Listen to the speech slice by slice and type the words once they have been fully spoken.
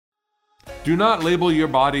Do not label your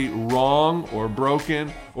body wrong or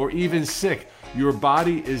broken or even sick. Your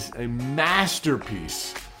body is a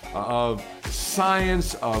masterpiece of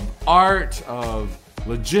science, of art, of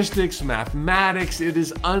logistics, mathematics. It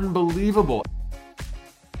is unbelievable.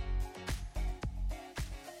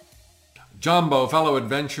 Jumbo, fellow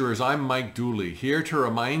adventurers, I'm Mike Dooley, here to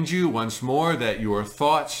remind you once more that your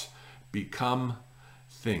thoughts become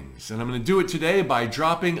things. And I'm going to do it today by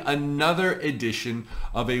dropping another edition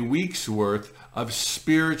of a week's worth of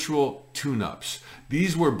spiritual tune-ups.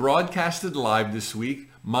 These were broadcasted live this week,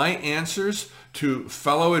 my answers to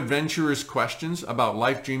fellow adventurers' questions about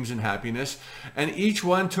life, dreams, and happiness, and each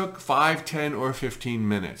one took 5, 10, or 15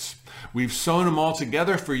 minutes. We've sewn them all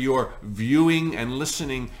together for your viewing and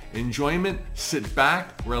listening enjoyment. Sit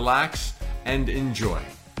back, relax, and enjoy.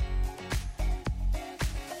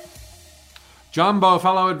 Jumbo,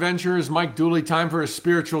 fellow adventurers, Mike Dooley, time for a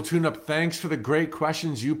spiritual tune-up. Thanks for the great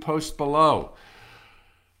questions you post below.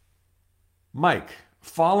 Mike,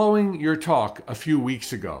 following your talk a few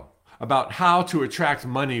weeks ago about how to attract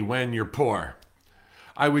money when you're poor,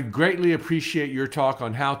 I would greatly appreciate your talk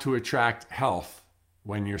on how to attract health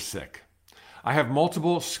when you're sick. I have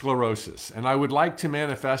multiple sclerosis, and I would like to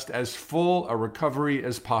manifest as full a recovery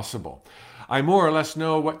as possible. I more or less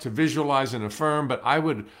know what to visualize and affirm, but I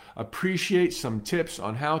would appreciate some tips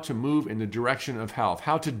on how to move in the direction of health,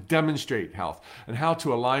 how to demonstrate health, and how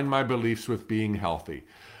to align my beliefs with being healthy.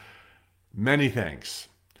 Many thanks.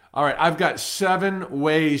 All right, I've got 7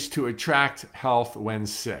 ways to attract health when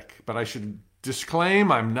sick, but I should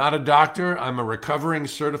disclaim I'm not a doctor. I'm a recovering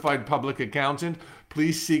certified public accountant.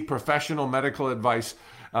 Please seek professional medical advice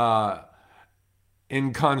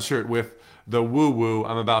in concert with the woo-woo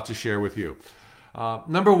I'm about to share with you.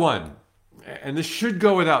 Number 1, and this should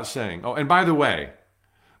go without saying. Oh, and by the way,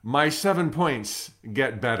 my 7 points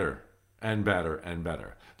get better and better and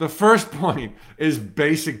better. The first point is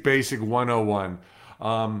basic 101,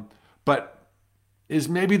 but is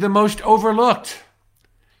maybe the most overlooked.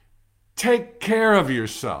 Take care of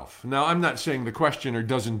yourself. Now, I'm not saying the questioner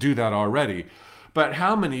doesn't do that already, but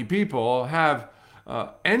how many people have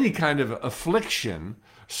any kind of affliction,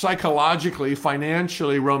 psychologically,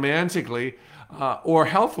 financially, romantically, or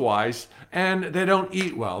health-wise, and they don't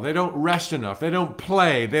eat well, they don't rest enough, they don't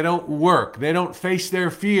play, they don't work, they don't face their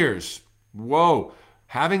fears? Whoa,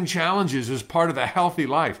 having challenges is part of a healthy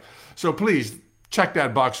life. So please, check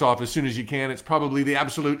that box off as soon as you can. It's probably the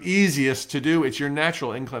absolute easiest to do. It's your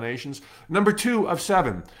natural inclinations. Number 2 of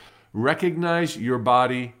 7, recognize your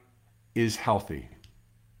body is healthy.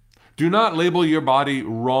 Do not label your body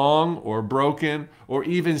wrong or broken or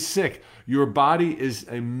even sick. Your body is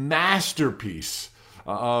a masterpiece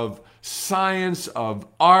of science, of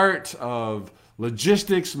art, of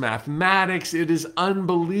logistics, mathematics. It is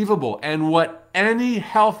unbelievable. And what any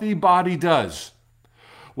healthy body does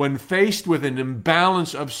when faced with an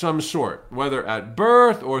imbalance of some sort, whether at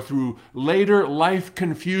birth or through later life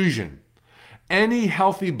confusion, any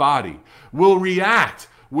healthy body will react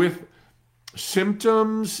with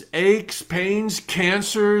symptoms, aches, pains,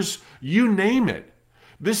 cancers, you name it.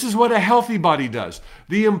 This is what a healthy body does.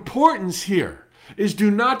 The importance here is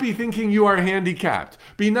do not be thinking you are handicapped.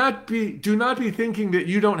 Do not be thinking that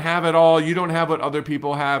you don't have it all, you don't have what other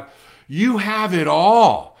people have. You have it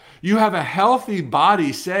all. You have a healthy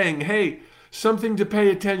body saying, hey, something to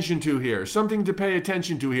pay attention to here, something to pay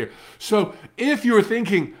attention to here. So if you're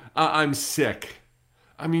thinking, I'm sick,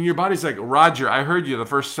 I mean, your body's like, Roger, I heard you the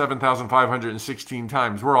first 7,516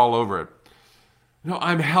 times. We're all over it. No,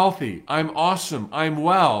 I'm healthy. I'm awesome. I'm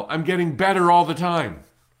well. I'm getting better all the time.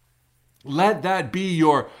 Let that be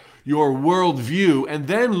your worldview, and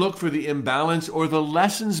then look for the imbalance or the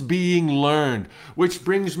lessons being learned, which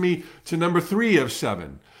brings me to number 3 of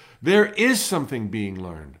 7. There is something being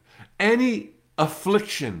learned. Any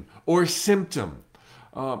affliction or symptom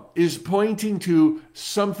is pointing to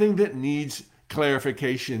something that needs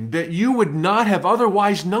clarification that you would not have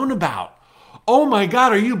otherwise known about. Oh my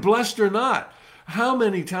God, are you blessed or not? How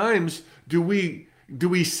many times do we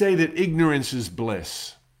say that ignorance is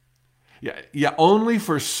bliss? Yeah, only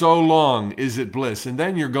for so long is it bliss, and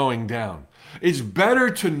then you're going down. It's better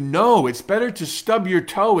to know. It's better to stub your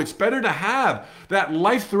toe. It's better to have that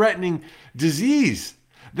life-threatening disease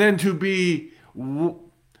than to be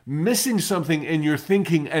missing something in your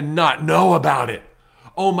thinking and not know about it.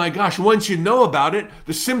 Oh my gosh, once you know about it,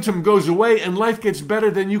 the symptom goes away and life gets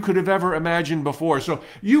better than you could have ever imagined before. So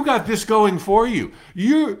you got this going for you.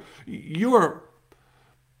 You're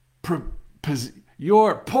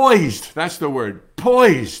poised, that's the word,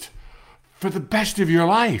 poised for the best of your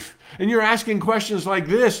life. And you're asking questions like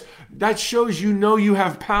this, that shows you know you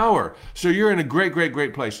have power. So you're in a great, great,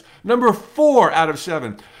 great place. Number 4 out of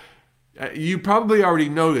 7. You probably already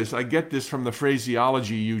know this. I get this from the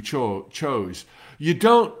phraseology you chose. You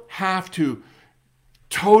don't have to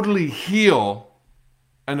totally heal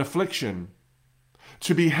an affliction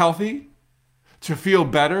to be healthy, to feel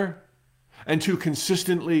better, and to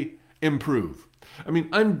consistently improve. I mean,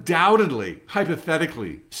 undoubtedly,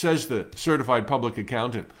 hypothetically, says the certified public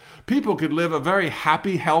accountant, people could live a very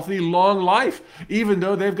happy, healthy, long life, even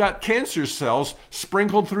though they've got cancer cells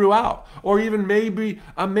sprinkled throughout, or even maybe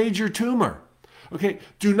a major tumor. Okay,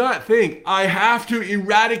 do not think, I have to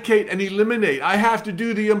eradicate and eliminate. I have to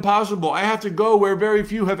do the impossible. I have to go where very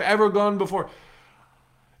few have ever gone before.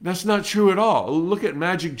 That's not true at all. Look at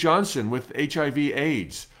Magic Johnson with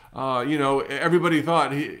HIV/AIDS. Everybody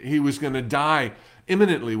thought he was going to die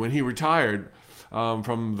imminently when he retired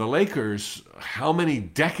from the Lakers. How many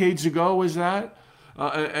decades ago was that?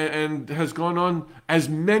 And has gone on as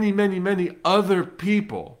many, many, many other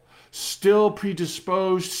people still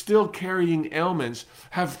predisposed, still carrying ailments,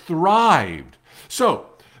 have thrived. So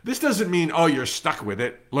this doesn't mean, oh, you're stuck with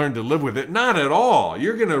it, learn to live with it. Not at all.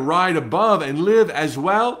 You're going to ride above and live as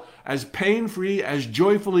well, as pain-free, as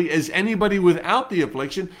joyfully as anybody without the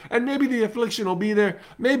affliction. And maybe the affliction will be there,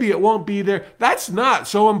 maybe it won't be there. That's not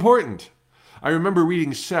so important. I remember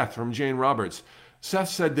reading Seth from Jane Roberts. Seth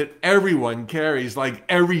said that everyone carries like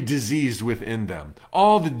every disease within them.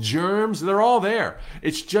 All the germs, they're all there.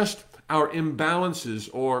 It's just our imbalances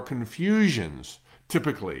or confusions,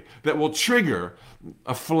 typically, that will trigger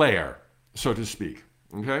a flare, so to speak.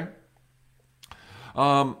 Okay?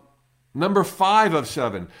 Number 5 of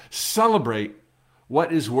 7, celebrate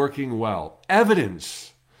what is working well.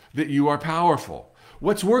 Evidence that you are powerful.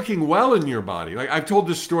 What's working well in your body? Like I've told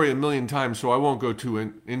this story a million times, so I won't go too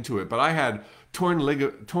into it, but I had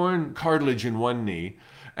torn cartilage in one knee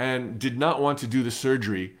and did not want to do the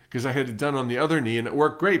surgery because I had it done on the other knee and it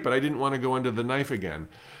worked great, but I didn't want to go under the knife again.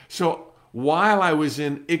 So while I was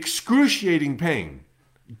in excruciating pain,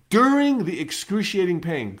 during the excruciating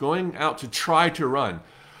pain, going out to try to run,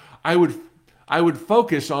 I would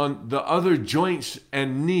focus on the other joints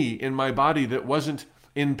and knee in my body that wasn't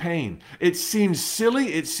in pain. It seemed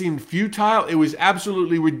silly, it seemed futile, it was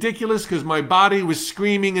absolutely ridiculous because my body was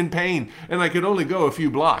screaming in pain and I could only go a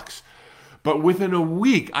few blocks. But within a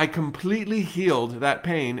week, I completely healed that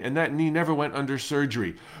pain and that knee never went under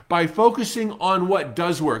surgery by focusing on what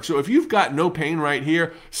does work. So if you've got no pain right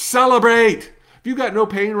here, celebrate. If you've got no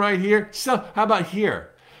pain right here, so how about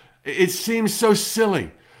here? It seems so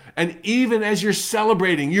silly. And even as you're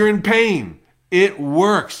celebrating, you're in pain. It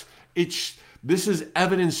works. This is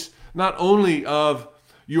evidence not only of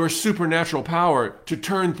your supernatural power to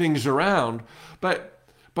turn things around, but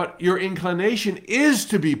your inclination is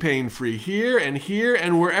to be pain-free here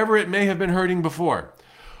and wherever it may have been hurting before.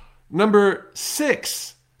 Number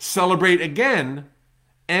 6, celebrate again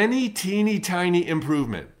any teeny tiny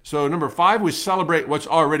improvement. So number 5 was celebrate what's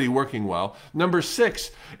already working well. Number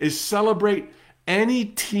 6 is celebrate any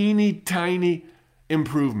teeny tiny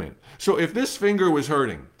improvement. So if this finger was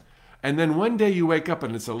hurting, and then one day you wake up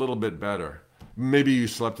and it's a little bit better, maybe you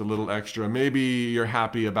slept a little extra, maybe you're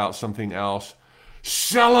happy about something else,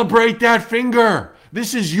 celebrate that finger.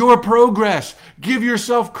 This is your progress. Give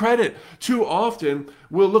yourself credit. Too often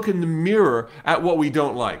we'll look in the mirror at what we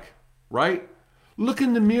don't like, right? Look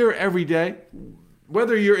in the mirror every day,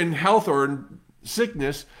 whether you're in health or in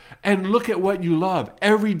sickness, and look at what you love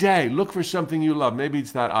every day. Look for something you love. Maybe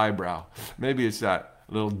it's that eyebrow. Maybe it's that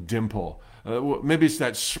little dimple. Maybe it's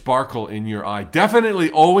that sparkle in your eye. Definitely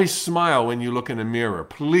always smile when you look in a mirror.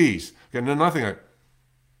 Please. Okay, nothing like.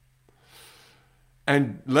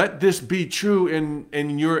 And let this be true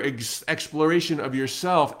in your exploration of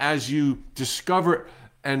yourself as you discover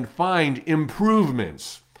and find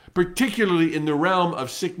improvements, particularly in the realm of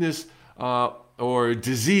sickness or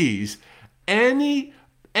disease. Any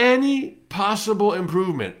possible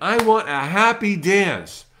improvement. I want a happy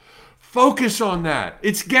dance. Focus on that.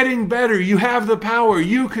 It's getting better. You have the power.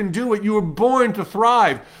 You can do it. You were born to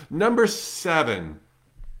thrive. Number 7,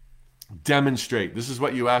 demonstrate. This is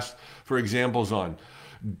what you asked for examples on.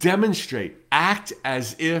 Demonstrate. Act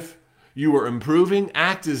as if you were improving.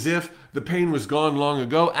 Act as if the pain was gone long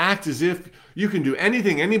ago. Act as if you can do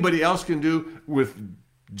anything anybody else can do with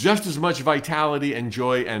just as much vitality and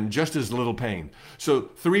joy and just as little pain. So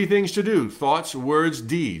 3 things to do: thoughts, words,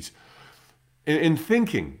 deeds. In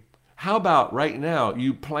thinking, how about right now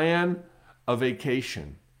you plan a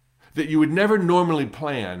vacation that you would never normally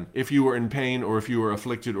plan if you were in pain or if you were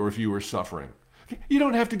afflicted or if you were suffering? You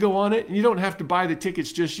don't have to go on it, and you don't have to buy the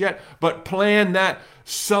tickets just yet, but plan that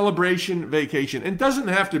celebration vacation. It doesn't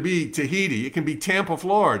have to be Tahiti. It can be Tampa,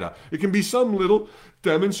 Florida. It can be some little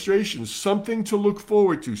demonstration, something to look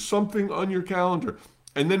forward to, something on your calendar.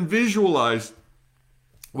 And then visualize,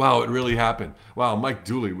 wow, it really happened. Wow, Mike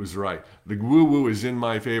Dooley was right. The woo-woo is in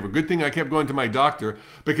my favor. Good thing I kept going to my doctor,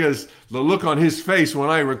 because the look on his face when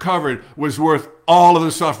I recovered was worth all of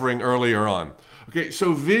the suffering earlier on. Okay,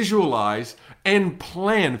 so visualize and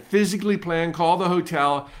plan, physically plan, call the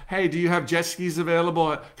hotel. Hey, do you have jet skis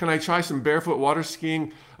available? Can I try some barefoot water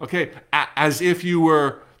skiing? Okay, as if you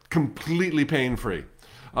were completely pain-free.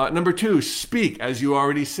 Number 2, speak, as you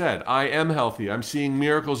already said. I am healthy. I'm seeing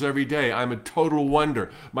miracles every day. I'm a total wonder.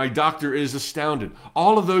 My doctor is astounded.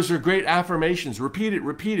 All of those are great affirmations. Repeat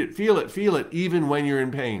it, feel it, even when you're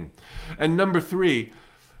in pain. And number 3,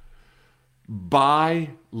 buy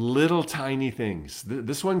little tiny things.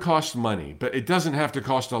 This one costs money, but it doesn't have to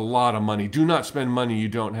cost a lot of money. Do not spend money you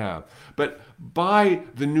don't have. But buy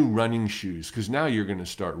the new running shoes, because now you're going to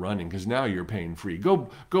start running, because now you're pain-free. Go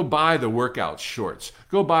buy the workout shorts.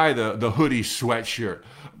 Go buy the hoodie sweatshirt.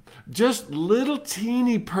 Just little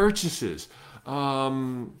teeny purchases. The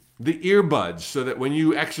earbuds, so that when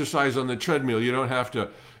you exercise on the treadmill, you don't have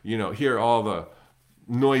to, hear all the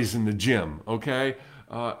noise in the gym, okay?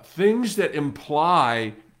 Things that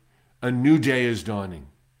imply a new day is dawning,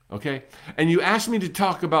 okay? And you asked me to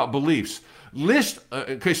talk about beliefs.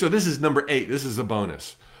 Okay, so this is number 8. This is a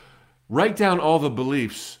bonus. Write down all the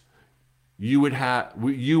beliefs you would have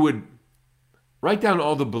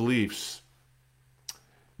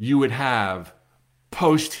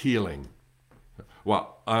post-healing.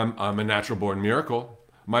 Well, I'm a natural-born miracle.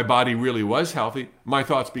 My body really was healthy. My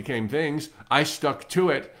thoughts became things. I stuck to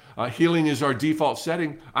it. Healing is our default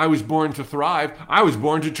setting. I was born to thrive. I was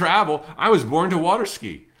born to travel. I was born to water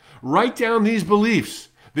ski. Write down these beliefs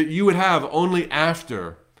that you would have only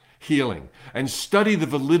after healing, and study the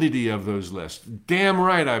validity of those lists. Damn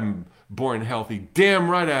right I'm born healthy. Damn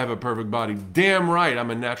right I have a perfect body. Damn right I'm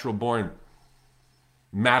a natural born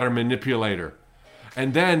matter manipulator.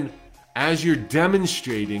 And then, as you're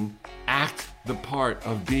demonstrating, act the part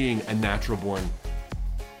of being a natural born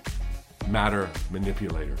matter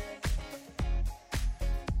manipulator.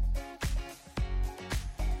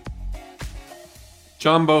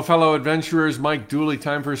 Jumbo, fellow adventurers, Mike Dooley,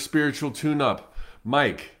 time for a spiritual tune-up.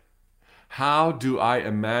 Mike, how do I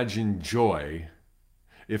imagine joy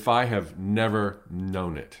if I have never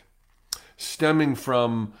known it? Stemming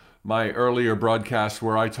from my earlier broadcast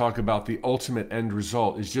where I talk about the ultimate end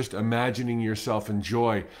result is just imagining yourself in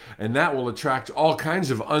joy, and that will attract all kinds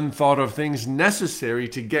of unthought of things necessary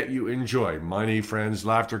to get you in joy. Money, friends,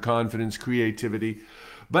 laughter, confidence, creativity.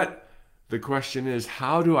 But the question is,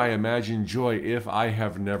 how do I imagine joy if I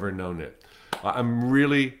have never known it? I'm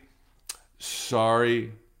really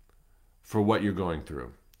sorry for what you're going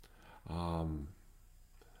through.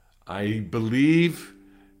 I believe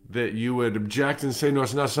that you would object and say, no,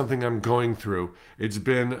 it's not something I'm going through. It's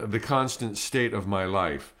been the constant state of my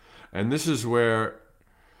life. And this is where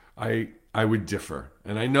I would differ.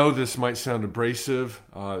 And I know this might sound abrasive.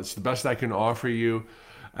 It's the best I can offer you.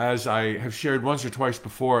 As I have shared once or twice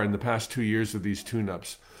before in the past 2 years of these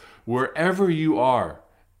tune-ups, wherever you are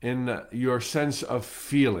in your sense of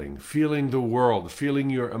feeling the world, feeling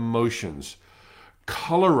your emotions,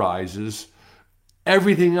 colorizes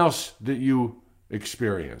everything else that you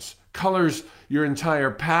experience. Colors your entire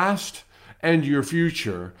past and your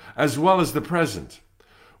future, as well as the present.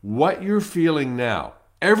 What you're feeling now,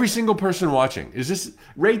 every single person watching, is this,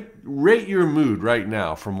 rate your mood right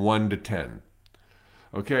now from 1 to 10.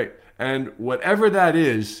 Okay, and whatever that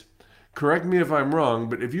is, correct me if I'm wrong,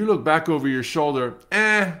 but if you look back over your shoulder,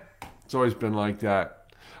 it's always been like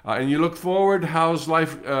that. And you look forward, how's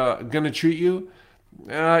life going to treat you?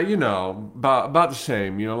 About the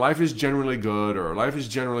same. Life is generally good, or life is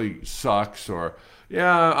generally sucks, or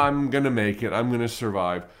I'm going to make it, I'm going to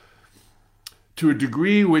survive. To a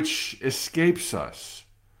degree which escapes us,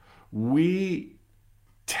 we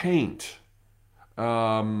taint,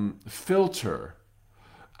 filter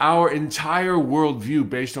our entire worldview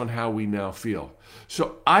based on how we now feel.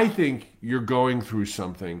 So I think you're going through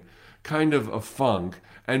something, kind of a funk,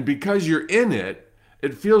 and because you're in it,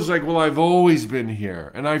 it feels like, well, I've always been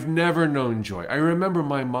here, and I've never known joy. I remember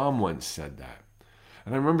my mom once said that.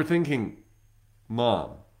 And I remember thinking,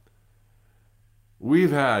 Mom,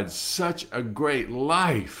 we've had such a great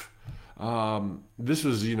life. This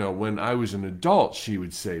was, when I was an adult, she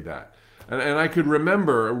would say that. And I could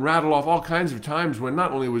remember and rattle off all kinds of times when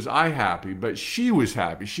not only was I happy, but she was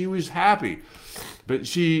happy. She was happy. But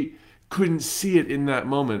she couldn't see it in that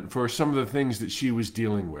moment for some of the things that she was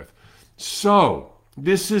dealing with. So,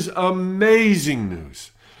 this is amazing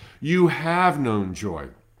news. You have known joy.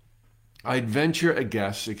 I'd venture a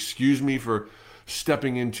guess, excuse me for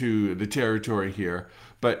stepping into the territory here,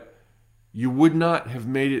 but you would not have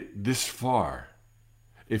made it this far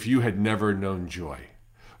if you had never known joy.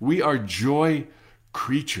 We are joy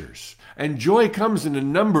creatures. And joy comes in a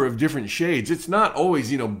number of different shades. It's not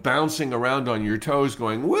always, bouncing around on your toes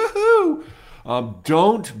going, woohoo!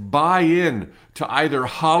 Don't buy in to either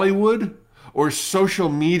Hollywood or social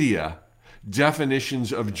media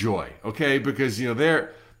definitions of joy, okay? Because,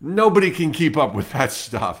 nobody can keep up with that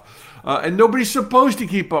stuff. And nobody's supposed to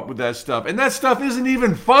keep up with that stuff. And that stuff isn't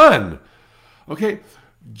even fun, okay?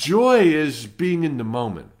 Joy is being in the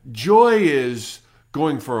moment. Joy is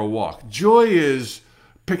going for a walk. Joy is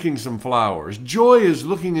picking some flowers. Joy is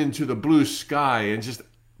looking into the blue sky and just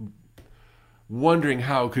wondering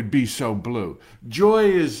how it could be so blue. Joy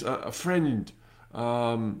is a friend.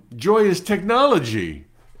 Joy is technology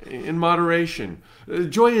in moderation.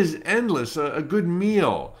 Joy is endless, a good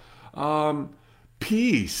meal,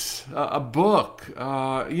 peace, a book.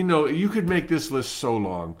 You could make this list so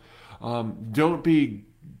long. Don't be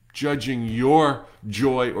judging your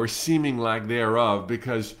joy or seeming lack thereof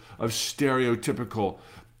because of stereotypical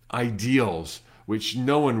ideals, which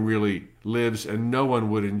no one really lives and no one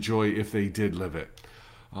would enjoy if they did live it.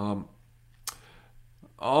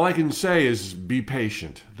 All I can say is be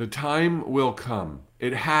patient. The time will come.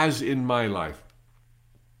 It has in my life.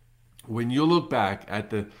 When you look back at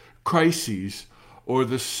the crises or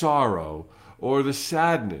the sorrow or the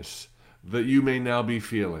sadness that you may now be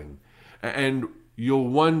feeling, and you'll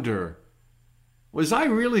wonder, was I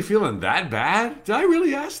really feeling that bad? Did I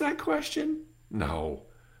really ask that question? No.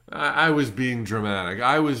 I was being dramatic.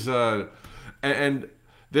 And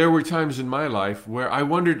there were times in my life where I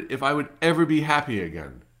wondered if I would ever be happy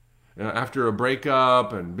again. After a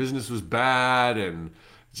breakup and business was bad and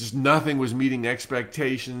just nothing was meeting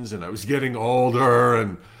expectations and I was getting older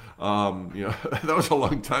and, that was a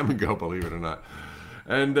long time ago, believe it or not.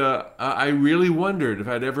 And I really wondered if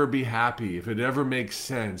I'd ever be happy, if it'd ever make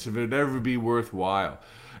sense, if it'd ever be worthwhile.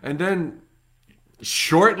 And then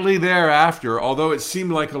shortly thereafter, although it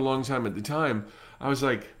seemed like a long time at the time, I was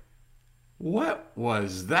like, what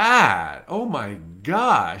was that? Oh my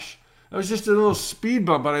gosh. That was just a little speed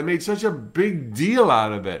bump, but I made such a big deal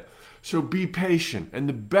out of it. So be patient. And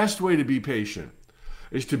the best way to be patient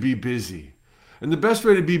is to be busy. And the best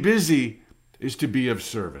way to be busy is to be of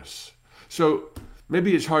service. So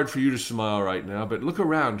maybe it's hard for you to smile right now, but look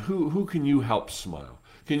around. Who can you help smile?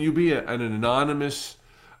 Can you be an anonymous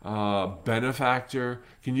benefactor?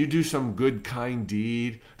 Can you do some good, kind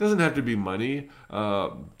deed? It doesn't have to be money.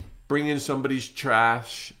 Bring in somebody's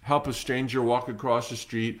trash, help a stranger walk across the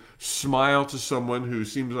street, smile to someone who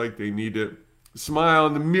seems like they need it, smile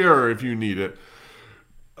in the mirror if you need it.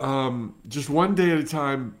 Just one day at a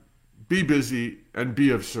time, be busy and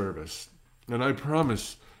be of service. And I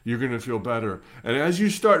promise you're going to feel better. And as you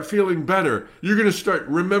start feeling better, you're going to start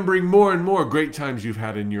remembering more and more great times you've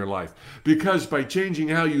had in your life. Because by changing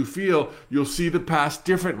how you feel, you'll see the past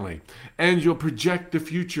differently. And you'll project the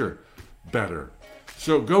future better.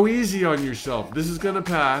 So go easy on yourself. This is going to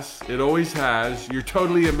pass. It always has. You're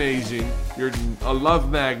totally amazing. You're a love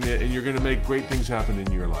magnet, and you're going to make great things happen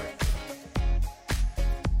in your life.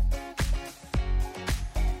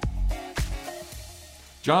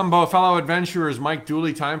 Jumbo, fellow adventurers, Mike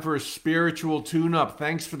Dooley, time for a spiritual tune-up.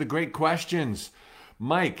 Thanks for the great questions.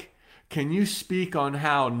 Mike, can you speak on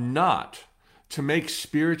how not to make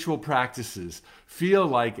spiritual practices feel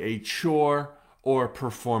like a chore or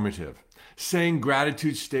performative? Saying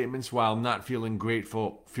gratitude statements while not feeling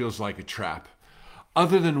grateful feels like a trap.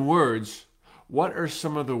 Other than words, what are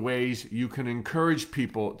some of the ways you can encourage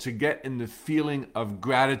people to get in the feeling of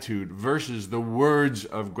gratitude versus the words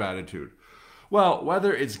of gratitude? Well,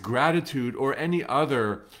 whether it's gratitude or any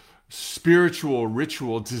other spiritual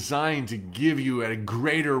ritual designed to give you a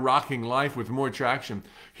greater rocking life with more traction,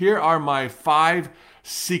 here are my 5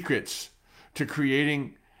 secrets to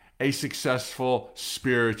creating a successful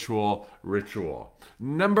spiritual ritual.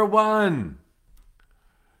 Number 1.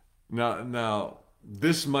 Now,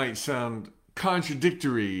 this might sound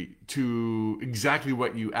contradictory to exactly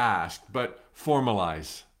what you asked, but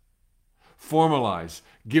formalize. Formalize.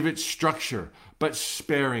 Give it structure, but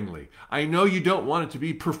sparingly. I know you don't want it to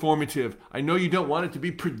be performative. I know you don't want it to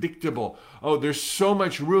be predictable. Oh, there's so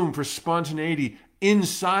much room for spontaneity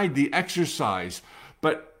inside the exercise.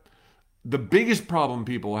 But the biggest problem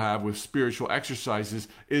people have with spiritual exercises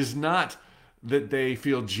is not that they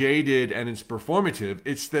feel jaded and it's performative.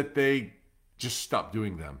 It's that they just stop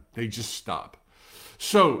doing them. They just stop.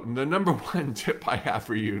 So the number one tip I have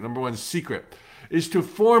for you, number one secret, is to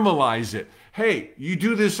formalize it. Hey, you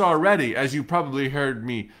do this already, as you probably heard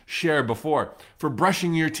me share before, for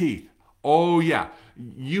brushing your teeth. Oh yeah,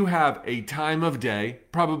 you have a time of day,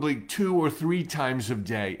 probably 2 or 3 times of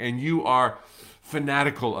day, and you are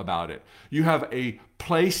fanatical about it. You have a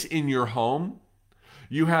place in your home.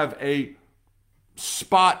 You have a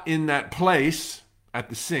spot in that place at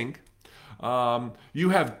the sink. You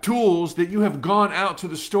have tools that you have gone out to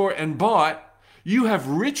the store and bought. You have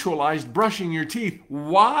ritualized brushing your teeth.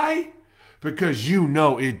 Why? Because you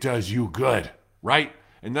know it does you good, right?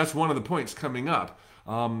 And that's one of the points coming up.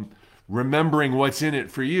 Remembering what's in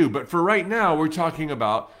it for you. But for right now, we're talking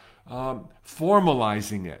about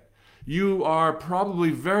formalizing it. You are probably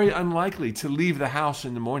very unlikely to leave the house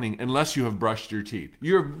in the morning unless you have brushed your teeth.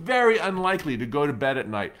 You're very unlikely to go to bed at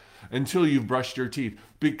night until you've brushed your teeth,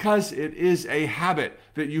 because it is a habit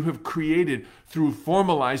that you have created through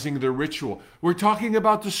formalizing the ritual. We're talking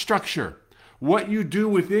about the structure. What you do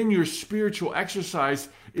within your spiritual exercise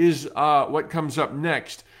is what comes up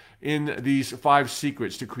next in these 5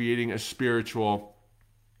 secrets to creating a spiritual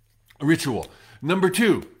ritual. Number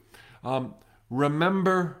 2,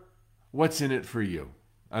 remember what's in it for you,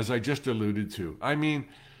 as I just alluded to. I mean,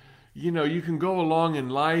 you can go along in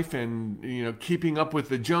life and, keeping up with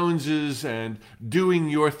the Joneses and doing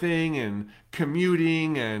your thing and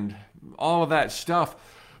commuting and all of that stuff.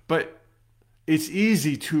 But it's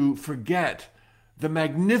easy to forget the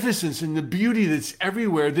magnificence and the beauty that's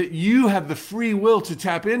everywhere, that you have the free will to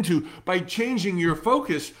tap into by changing your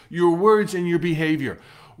focus, your words, and your behavior.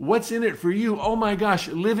 What's in it for you? Oh my gosh,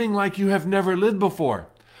 living like you have never lived before.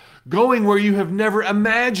 Going where you have never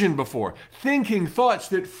imagined before. Thinking thoughts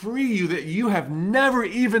that free you that you have never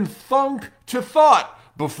even thunk to thought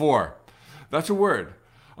before. That's a word.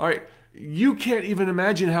 All right. You can't even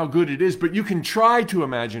imagine how good it is, but you can try to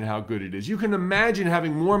imagine how good it is. You can imagine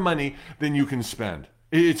having more money than you can spend.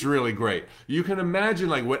 It's really great. You can imagine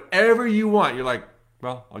like whatever you want. You're like,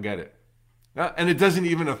 well, I'll get it. And it doesn't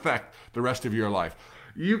even affect the rest of your life.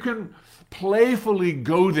 You can playfully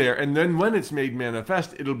go there, and then when it's made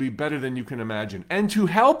manifest, it'll be better than you can imagine. And to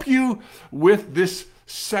help you with this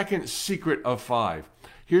second secret of 5,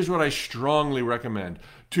 here's what I strongly recommend.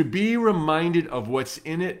 To be reminded of what's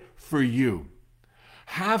in it for you.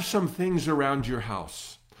 Have some things around your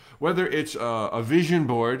house, whether it's a vision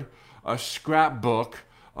board, a scrapbook,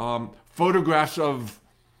 photographs of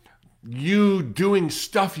you doing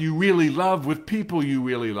stuff you really love with people you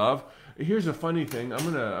really love. Here's a funny thing.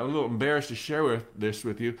 I'm a little embarrassed to share this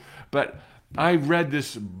with you, but I read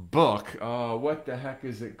this book. What the heck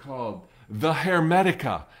is it called? The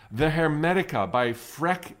Hermetica. The Hermetica by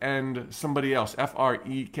Freck and somebody else.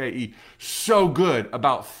 Freke. So good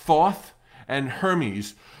about Thoth and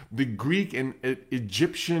Hermes, the Greek and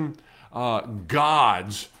Egyptian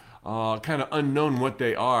gods. Kind of unknown what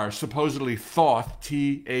they are. Supposedly Thoth,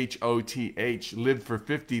 Thoth, lived for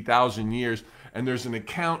 50,000 years. And there's an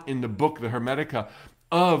account in the book, The Hermetica,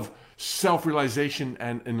 of self-realization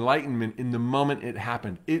and enlightenment in the moment it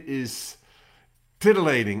happened. It is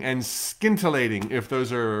titillating and scintillating, if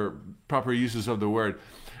those are proper uses of the word.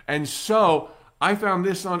 And so I found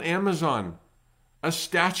this on Amazon, a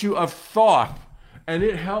statue of Thoth, and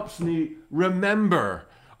it helps me remember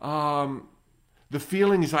the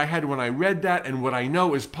feelings I had when I read that and what I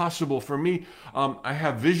know is possible for me. I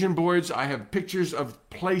have vision boards. I have pictures of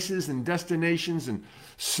places and destinations and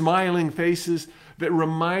smiling faces that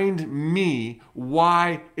remind me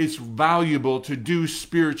why it's valuable to do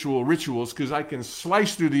spiritual rituals, because I can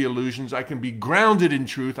slice through the illusions. I can be grounded in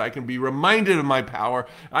truth. I can be reminded of my power.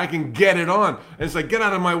 I can get it on. And it's like, get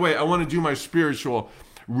out of my way. I want to do my spiritual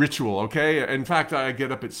ritual, okay? In fact, I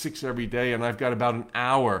get up at 6 every day, and I've got about an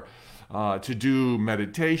hour to do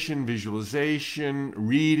meditation, visualization,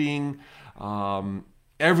 reading,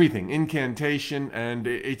 everything, incantation, and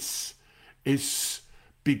it's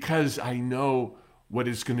because I know what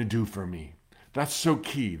it's going to do for me. That's so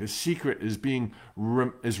key. The secret is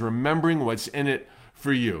remembering what's in it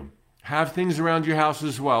for you. Have things around your house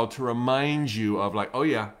as well to remind you of like, oh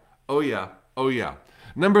yeah, oh yeah, oh yeah.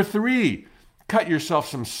 Number 3, cut yourself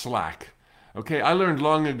some slack. Okay, I learned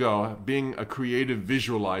long ago, being a creative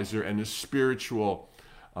visualizer and a spiritual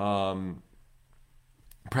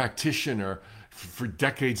practitioner for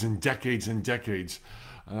decades and decades and decades,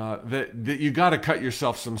 that you got to cut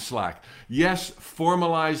yourself some slack. Yes,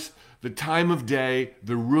 formalize the time of day,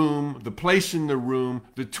 the room, the place in the room,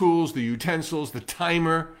 the tools, the utensils, the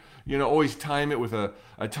timer. Always time it with a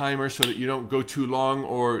timer so that you don't go too long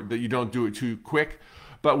or that you don't do it too quick.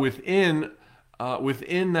 But within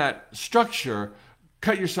within that structure,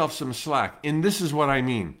 cut yourself some slack. And this is what I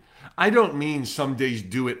mean. I don't mean some days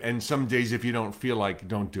do it and some days if you don't feel like,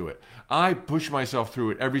 don't do it. I push myself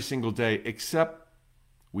through it every single day except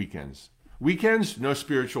weekends. Weekends, no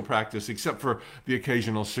spiritual practice except for the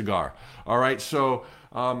occasional cigar. All right, so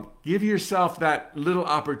give yourself that little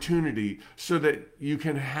opportunity so that you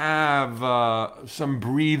can have some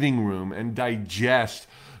breathing room and digest,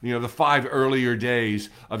 the 5 earlier days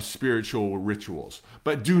of spiritual rituals.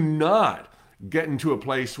 But do not get into a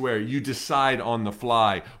place where you decide on the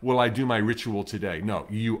fly, will I do my ritual today? No,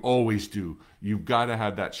 you always do. You've got to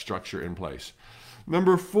have that structure in place.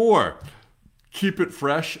 Number 4, keep it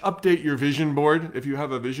fresh. Update your vision board. If you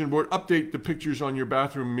have a vision board, update the pictures on your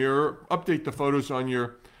bathroom mirror. Update the photos on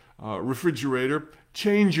your refrigerator.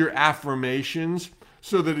 Change your affirmations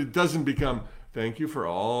so that it doesn't become, thank you for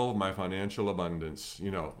all my financial abundance,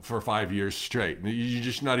 for 5 years straight. You're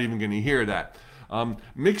just not even going to hear that.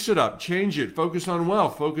 Mix it up, change it, focus on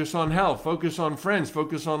wealth, focus on health, focus on friends,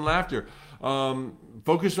 focus on laughter,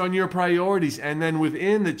 focus on your priorities. And then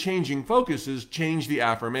within the changing focuses, change the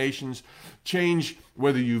affirmations, change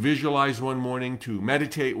whether you visualize one morning to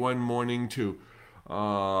meditate one morning to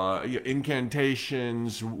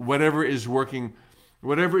incantations, whatever is working,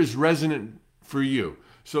 whatever is resonant for you.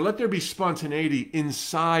 So let there be spontaneity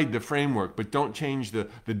inside the framework, but don't change the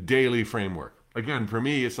daily framework. Again, for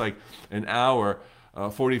me, it's like an hour,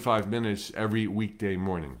 45 minutes every weekday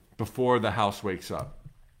morning before the house wakes up.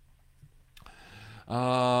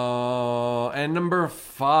 And number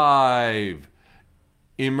 5,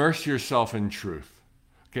 immerse yourself in truth.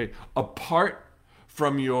 Okay, apart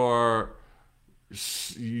from your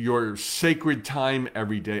sacred time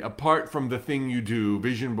every day, apart from the thing you do,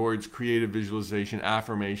 vision boards, creative visualization,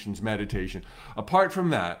 affirmations, meditation, apart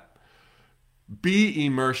from that, be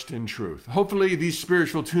immersed in truth. Hopefully these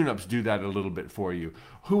spiritual tune-ups do that a little bit for you.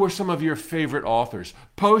 Who are some of your favorite authors?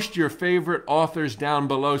 Post your favorite authors down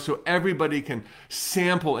below so everybody can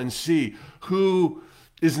sample and see who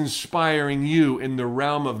is inspiring you in the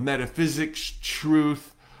realm of metaphysics,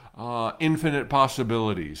 truth, infinite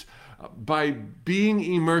possibilities. By being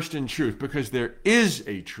immersed in truth, because there is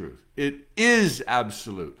a truth. It is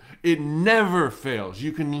absolute. It never fails.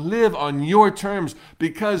 You can live on your terms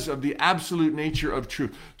because of the absolute nature of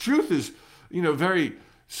truth. Truth is, very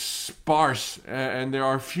sparse, and there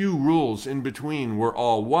are few rules in between. We're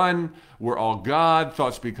all one. We're all God.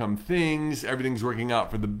 Thoughts become things. Everything's working out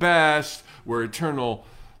for the best. We're eternal.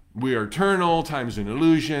 We are eternal. Time's an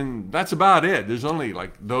illusion. That's about it. There's only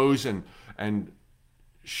like those and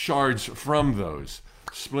shards from those,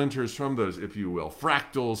 splinters from those, if you will,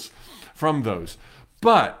 fractals from those.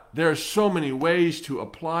 But there are so many ways to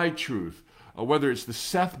apply truth, whether it's the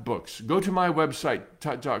Seth books. Go to my website,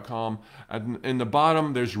 tut.com. In the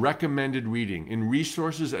bottom, there's recommended reading. In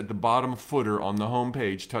resources at the bottom footer on the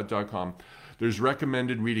homepage, tut.com, there's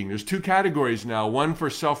recommended reading. There's 2 categories now, one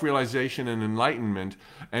for self-realization and enlightenment,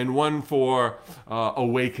 and one for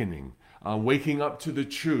awakening. Waking up to the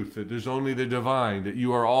truth that there's only the divine, that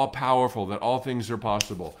you are all powerful, that all things are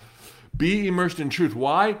possible. Be immersed in truth.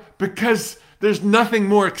 Why? Because there's nothing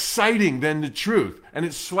more exciting than the truth. And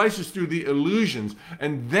it slices through the illusions.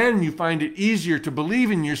 And then you find it easier to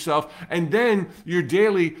believe in yourself. And then your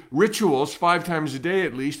daily rituals, 5 times a day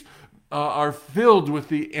at least, are filled with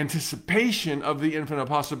the anticipation of the infinite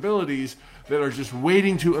possibilities that are just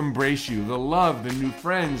waiting to embrace you. The love, the new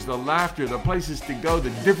friends, the laughter, the places to go, the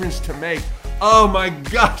difference to make. Oh my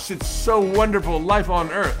gosh, it's so wonderful. Life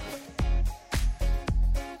on earth.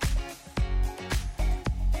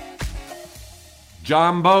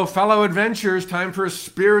 Jumbo, fellow adventurers, time for a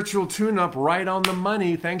spiritual tune-up right on the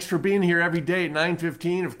money. Thanks for being here every day at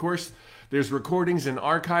 9:15. Of course, there's recordings and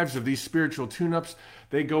archives of these spiritual tune-ups.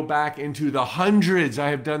 They go back into the hundreds. I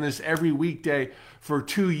have done this every weekday for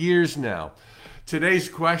 2 years now. Today's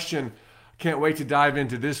question, can't wait to dive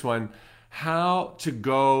into this one. How to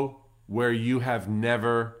go where you have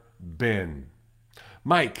never been.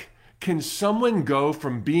 Mike, can someone go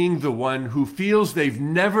from being the one who feels they've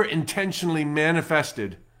never intentionally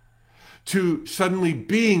manifested to suddenly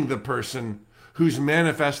being the person who's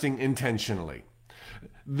manifesting intentionally?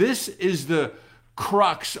 This is the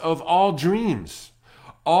crux of all dreams.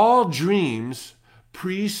 All dreams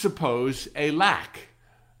presuppose a lack.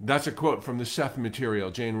 That's a quote from the Seth material,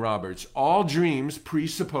 Jane Roberts. All dreams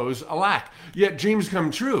presuppose a lack, yet dreams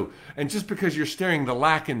come true. And just because you're staring the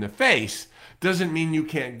lack in the face doesn't mean you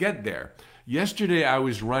can't get there. Yesterday I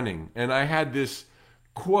was running and I had this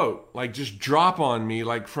quote like just drop on me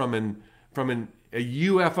like from a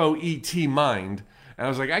UFO ET mind. And I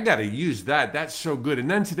was like, I got to use that. That's so good. And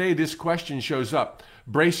then today this question shows up.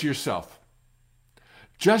 Brace yourself.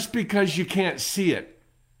 Just because you can't see it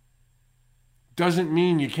doesn't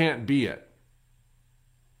mean you can't be it.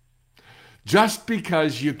 Just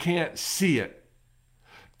because you can't see it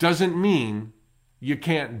doesn't mean you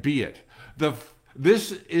can't be it.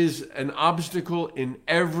 This is an obstacle in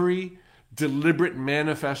every deliberate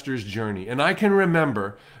manifestor's journey. And I can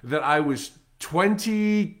remember that I was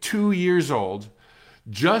 22 years old,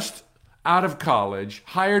 just out of college,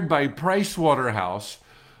 hired by Price Waterhouse,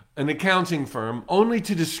 an accounting firm, only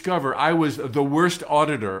to discover I was the worst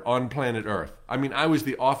auditor on planet Earth. I mean, I was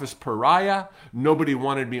the office pariah. Nobody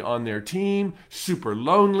wanted me on their team. Super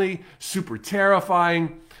lonely, super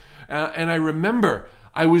terrifying. And I remember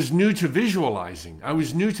I was new to visualizing. I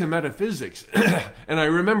was new to metaphysics. And I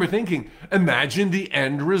remember thinking, imagine the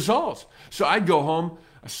end result. So I'd go home,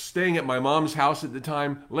 staying at my mom's house at the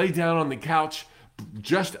time, lay down on the couch,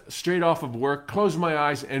 just straight off of work, close my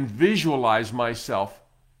eyes and visualize myself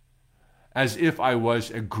as if I was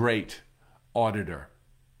a great auditor.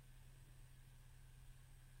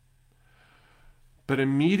 But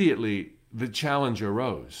immediately the challenge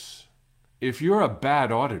arose. If you're a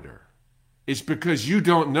bad auditor, it's because you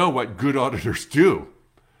don't know what good auditors do,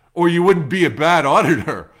 or you wouldn't be a bad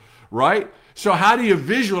auditor, right? So how do you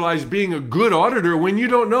visualize being a good auditor when you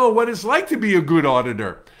don't know what it's like to be a good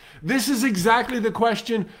auditor? This is exactly the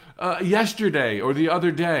question yesterday or the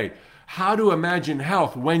other day. How to imagine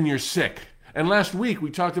health when you're sick. And last week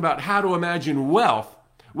we talked about how to imagine wealth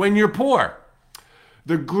when you're poor.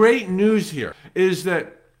 The great news here is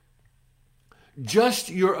that just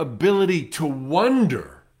your ability to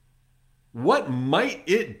wonder what might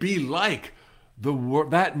it be like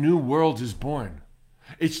that new world is born.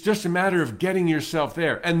 It's just a matter of getting yourself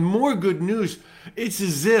there. And more good news, it's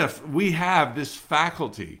as if we have this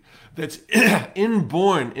faculty that's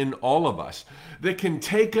inborn in all of us that can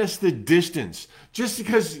take us the distance. Just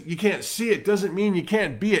because you can't see it doesn't mean you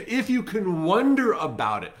can't be it. If you can wonder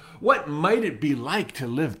about it, what might it be like to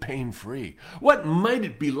live pain-free? What might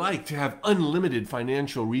it be like to have unlimited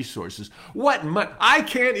financial resources? I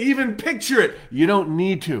can't even picture it. You don't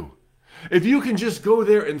need to. If you can just go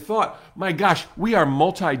there and thought, my gosh, we are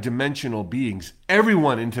multidimensional beings.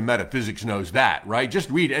 Everyone into metaphysics knows that, right? Just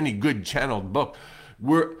read any good channeled book.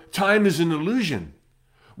 Time is an illusion.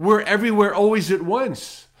 We're everywhere always at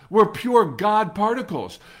once. We're pure God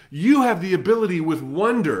particles. You have the ability with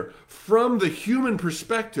wonder from the human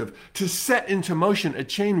perspective to set into motion a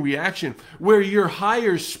chain reaction where your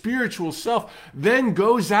higher spiritual self then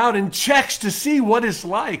goes out and checks to see what it's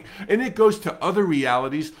like. And it goes to other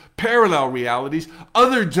realities, parallel realities,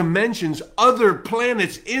 other dimensions, other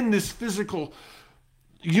planets in this physical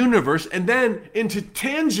universe, and then into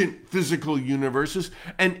tangent physical universes,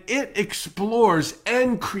 and it explores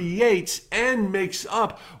and creates and makes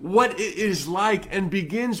up what it is like and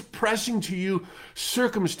begins pressing to you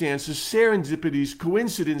circumstances, serendipities,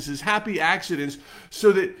 coincidences, happy accidents,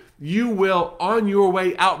 so that you will, on your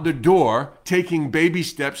way out the door, taking baby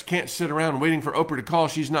steps, can't sit around waiting for Oprah to call.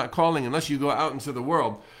 She's not calling unless you go out into the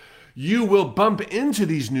world. You will bump into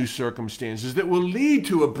these new circumstances that will lead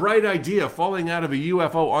to a bright idea falling out of a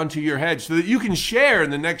UFO onto your head so that you can share in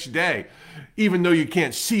the next day. Even though you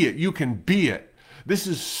can't see it, you can be it. This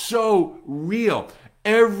is so real.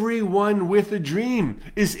 Everyone with a dream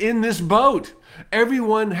is in this boat.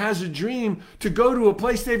 Everyone has a dream to go to a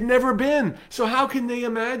place they've never been. So how can they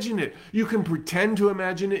imagine it? You can pretend to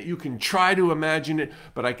imagine it. You can try to imagine it.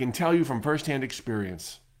 But I can tell you from firsthand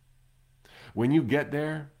experience, when you get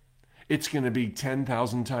there, it's going to be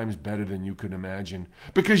 10,000 times better than you could imagine.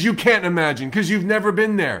 Because you can't imagine, because you've never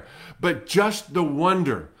been there. But just the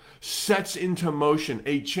wonder sets into motion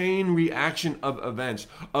a chain reaction of events,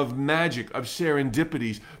 of magic, of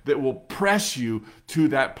serendipities that will press you to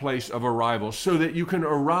that place of arrival so that you can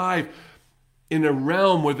arrive in a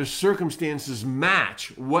realm where the circumstances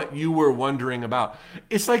match what you were wondering about.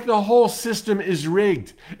 It's like the whole system is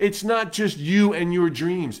rigged. It's not just you and your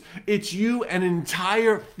dreams. It's you and an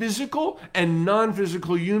entire physical and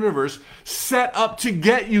non-physical universe set up to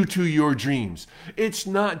get you to your dreams. It's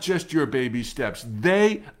not just your baby steps.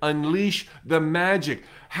 They unleash the magic.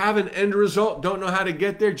 Have an end result, don't know how to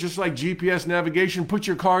get there, just like GPS navigation, put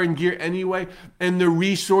your car in gear anyway, and the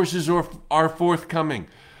resources are forthcoming.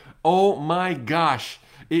 Oh my gosh,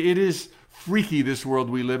 it is freaky, this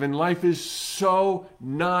world we live in. Life is so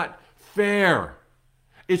not fair.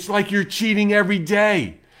 It's like you're cheating every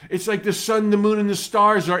day. It's like the sun, the moon, and the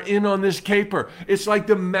stars are in on this caper. It's like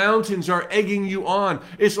the mountains are egging you on.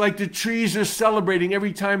 It's like the trees are celebrating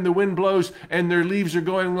every time the wind blows and their leaves are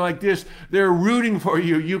going like this. They're rooting for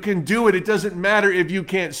you. You can do it. It doesn't matter if you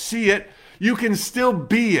can't see it. You can still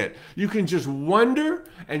be it. You can just wonder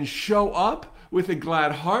and show up with a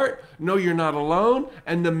glad heart. Know you're not alone,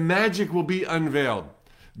 and the magic will be unveiled.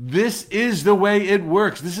 This is the way it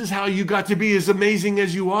works. This is how you got to be as amazing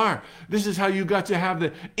as you are. This is how you got to have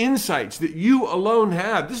the insights that you alone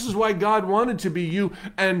have. This is why God wanted to be you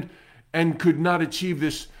and could not achieve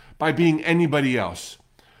this by being anybody else.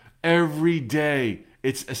 Every day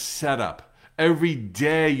it's a setup. Every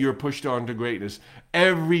day you're pushed on to greatness.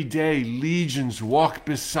 Every day legions walk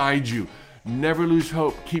beside you. Never lose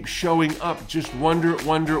hope. Keep showing up. Just wonder,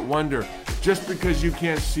 wonder, wonder. Just because you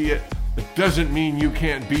can't see it, it doesn't mean you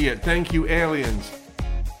can't be it. Thank you, aliens.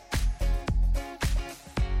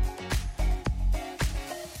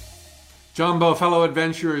 Jumbo, fellow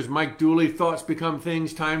adventurers, Mike Dooley, thoughts become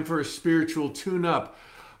things. Time for a spiritual tune-up.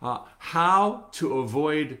 How to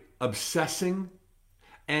avoid obsessing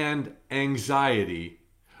and anxiety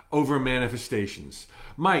over manifestations.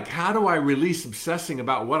 Mike, how do I release obsessing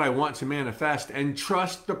about what I want to manifest and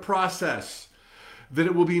trust the process, that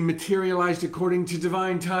it will be materialized according to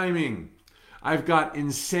divine timing? I've got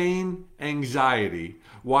insane anxiety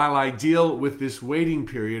while I deal with this waiting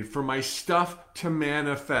period for my stuff to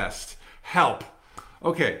manifest. Help.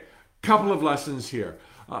 Okay, couple of lessons here.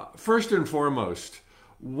 First and foremost,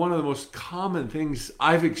 one of the most common things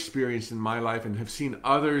I've experienced in my life and have seen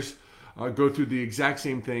others go through the exact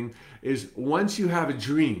same thing is once you have a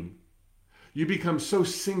dream, you become so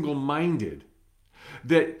single-minded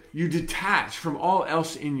that you detach from all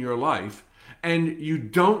else in your life and you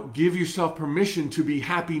don't give yourself permission to be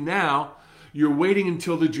happy now. You're waiting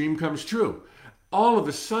until the dream comes true. All of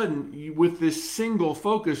a sudden, with this single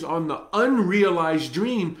focus on the unrealized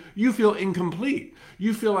dream, you feel incomplete.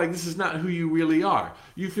 You feel like this is not who you really are.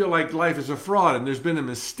 You feel like life is a fraud and there's been a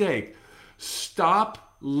mistake.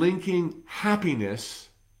 Stop linking happiness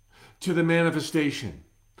to the manifestation.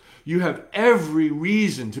 You have every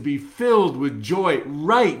reason to be filled with joy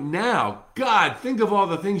right now. God, think of all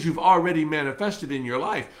the things you've already manifested in your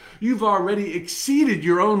life. You've already exceeded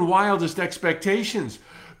your own wildest expectations.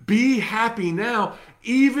 Be happy now,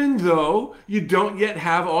 even though you don't yet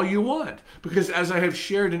have all you want. Because as I have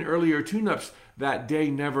shared in earlier tune-ups, that day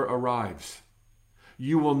never arrives.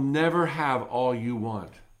 You will never have all you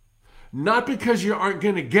want. Not because you aren't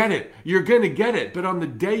going to get it. You're going to get it. But on the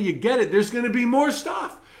day you get it, there's going to be more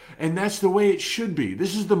stuff. And that's the way it should be.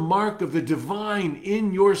 This is the mark of the divine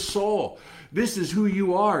in your soul. This is who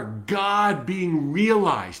you are, God being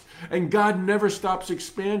realized. And God never stops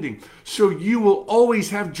expanding. So you will always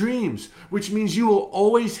have dreams, which means you will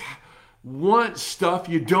always want stuff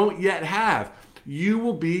you don't yet have. You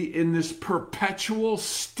will be in this perpetual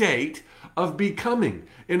state of becoming.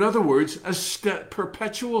 In other words, a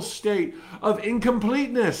perpetual state of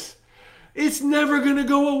incompleteness. It's never going to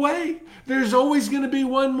go away. There's always going to be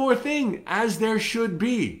one more thing, as there should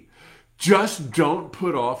be. Just don't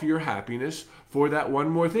put off your happiness for that one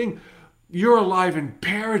more thing. You're alive in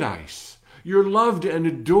paradise. You're loved and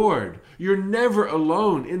adored. You're never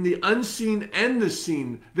alone. In the unseen and the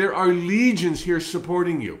seen, there are legions here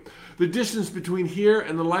supporting you. The distance between here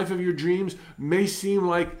and the life of your dreams may seem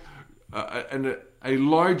like a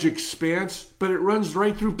large expanse, but it runs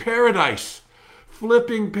right through paradise.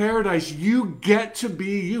 Flipping paradise. You get to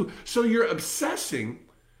be you. So you're obsessing.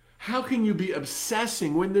 How can you be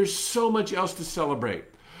obsessing when there's so much else to celebrate?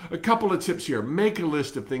 A couple of tips here. Make a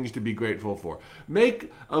list of things to be grateful for.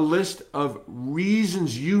 Make a list of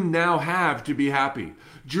reasons you now have to be happy.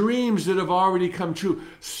 Dreams that have already come true.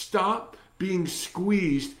 Stop being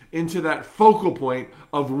squeezed into that focal point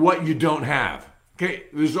of what you don't have. Okay?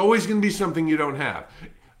 There's always going to be something you don't have.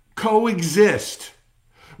 Coexist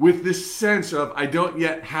with this sense of, I don't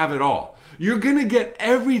yet have it all. You're going to get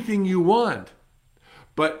everything you want,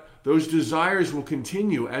 but those desires will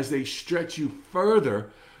continue as they stretch you further,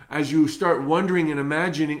 as you start wondering and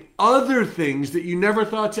imagining other things that you never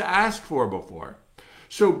thought to ask for before.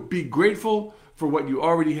 So be grateful for what you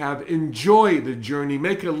already have. Enjoy the journey.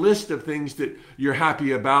 Make a list of things that you're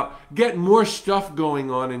happy about. Get more stuff going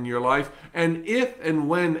on in your life. And if and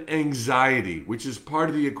when anxiety, which is part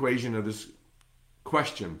of the equation of this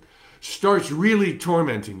question, starts really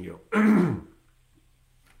tormenting you.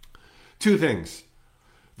 Two things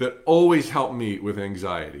that always help me with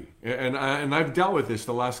anxiety. And I've dealt with this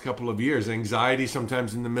the last couple of years. Anxiety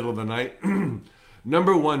sometimes in the middle of the night.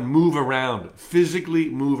 Number one, move around. Physically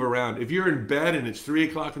move around. If you're in bed and it's 3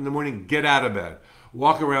 o'clock in the morning, get out of bed.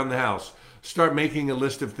 Walk around the house. Start making a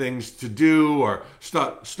list of things to do, or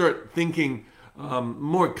start thinking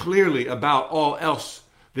more clearly about all else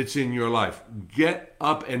that's in your life. Get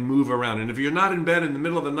up and move around. And if you're not in bed in the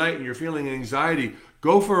middle of the night and you're feeling anxiety,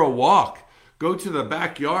 go for a walk. Go to the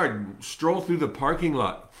backyard, stroll through the parking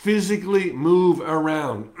lot. Physically move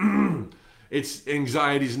around. It's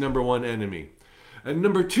anxiety's number one enemy. And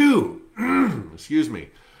number two, excuse me,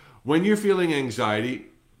 when you're feeling anxiety,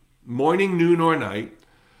 morning, noon, or night,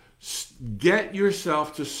 get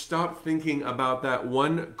yourself to stop thinking about that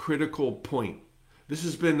one critical point. This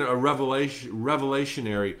has been a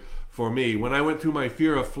revelationary for me. When I went through my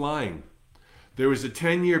fear of flying, there was a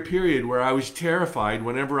 10-year period where I was terrified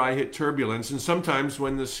whenever I hit turbulence, and sometimes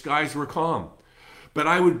when the skies were calm. But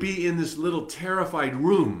I would be in this little terrified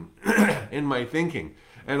room in my thinking,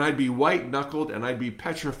 and I'd be white-knuckled and I'd be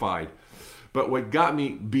petrified. But what got me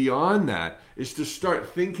beyond that is to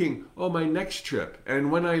start thinking, oh, my next trip, and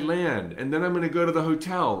when I land, and then I'm going to go to the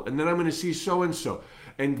hotel, and then I'm going to see so-and-so,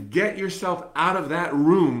 and get yourself out of that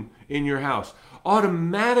room in your house.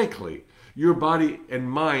 Automatically, your body and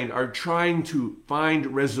mind are trying to find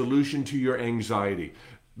resolution to your anxiety.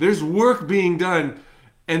 There's work being done,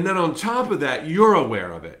 and then on top of that, you're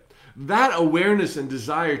aware of it. That awareness and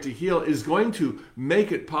desire to heal is going to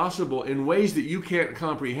make it possible in ways that you can't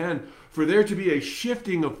comprehend for there to be a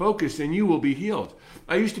shifting of focus, and you will be healed.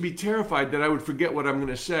 I used to be terrified that I would forget what I'm going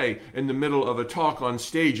to say in the middle of a talk on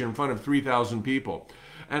stage in front of 3,000 people.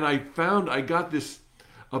 And I found I got this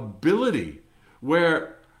ability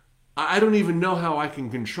where I don't even know how I can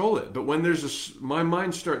control it. But when my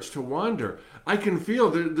mind starts to wander, I can feel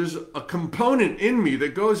there's a component in me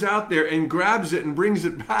that goes out there and grabs it and brings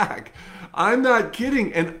it back. I'm not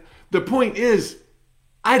kidding. And the point is,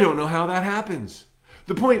 I don't know how that happens.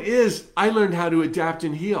 The point is, I learned how to adapt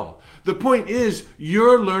and heal. The point is,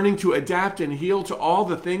 you're learning to adapt and heal to all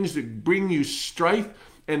the things that bring you strife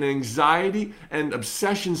and anxiety and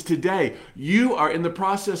obsessions today. You are in the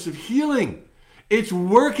process of healing. It's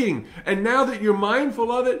working. And now that you're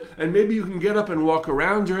mindful of it, and maybe you can get up and walk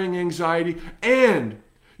around during anxiety, and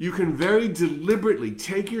you can very deliberately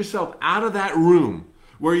take yourself out of that room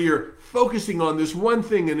where you're focusing on this one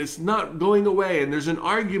thing and it's not going away, and there's an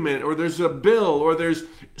argument or there's a bill or there's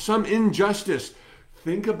some injustice.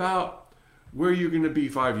 Think about where you're going to be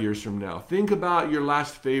 5 years from now. Think about your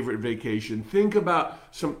last favorite vacation. Think about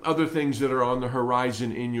some other things that are on the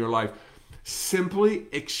horizon in your life. Simply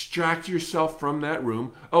extract yourself from that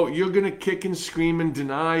room. Oh, you're going to kick and scream and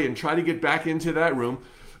deny and try to get back into that room.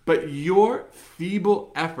 But your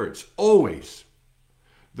feeble efforts, always,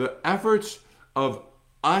 the efforts of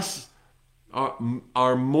us,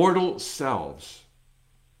 our mortal selves,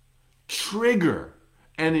 trigger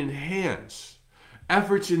and enhance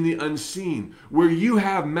efforts in the unseen, where you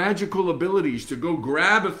have magical abilities to go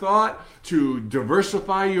grab a thought, to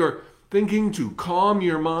diversify your thinking, to calm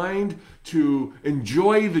your mind, to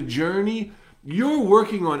enjoy the journey. You're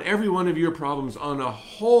working on every one of your problems on a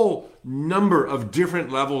whole number of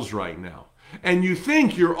different levels right now. And you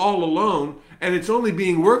think you're all alone, and it's only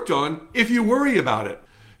being worked on if you worry about it.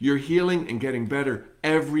 You're healing and getting better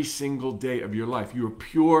every single day of your life. You're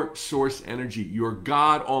pure source energy. You're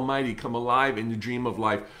God Almighty come alive in the dream of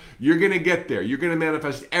life. You're going to get there. You're going to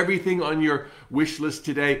manifest everything on your wish list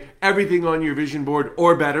today, everything on your vision board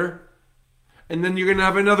or better. And then you're going to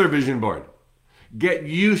have another vision board. Get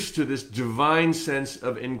used to this divine sense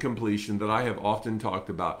of incompletion that I have often talked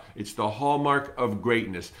about. It's the hallmark of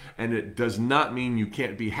greatness, and it does not mean you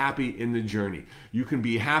can't be happy in the journey. You can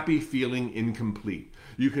be happy feeling incomplete.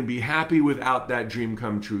 You can be happy without that dream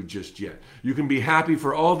come true just yet. You can be happy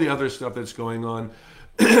for all the other stuff that's going on,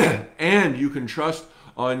 and you can trust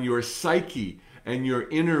on your psyche and your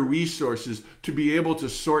inner resources to be able to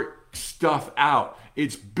sort stuff out.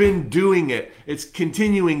 It's been doing it. It's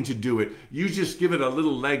continuing to do it. You just give it a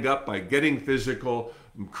little leg up by getting physical,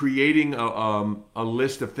 creating a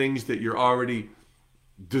list of things that you're already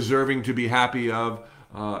deserving to be happy of,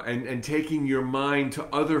 and taking your mind to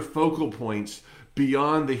other focal points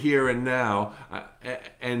beyond the here and now.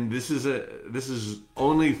 And this is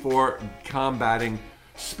only for combating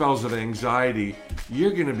spells of anxiety.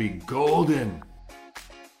 You're going to be golden.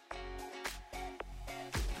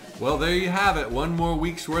 Well, there you have it. One more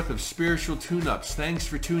week's worth of spiritual tune-ups. Thanks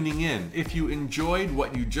for tuning in. If you enjoyed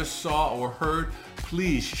what you just saw or heard,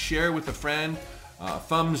 please share with a friend.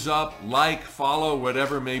 Thumbs up, like, follow,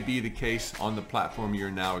 whatever may be the case on the platform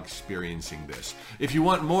you're now experiencing this. If you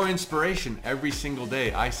want more inspiration, every single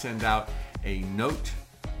day I send out a note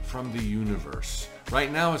from the universe.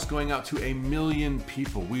 Right now it's going out to 1 million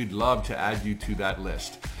people. We'd love to add you to that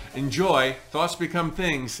list. Enjoy. Thoughts become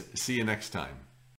things. See you next time.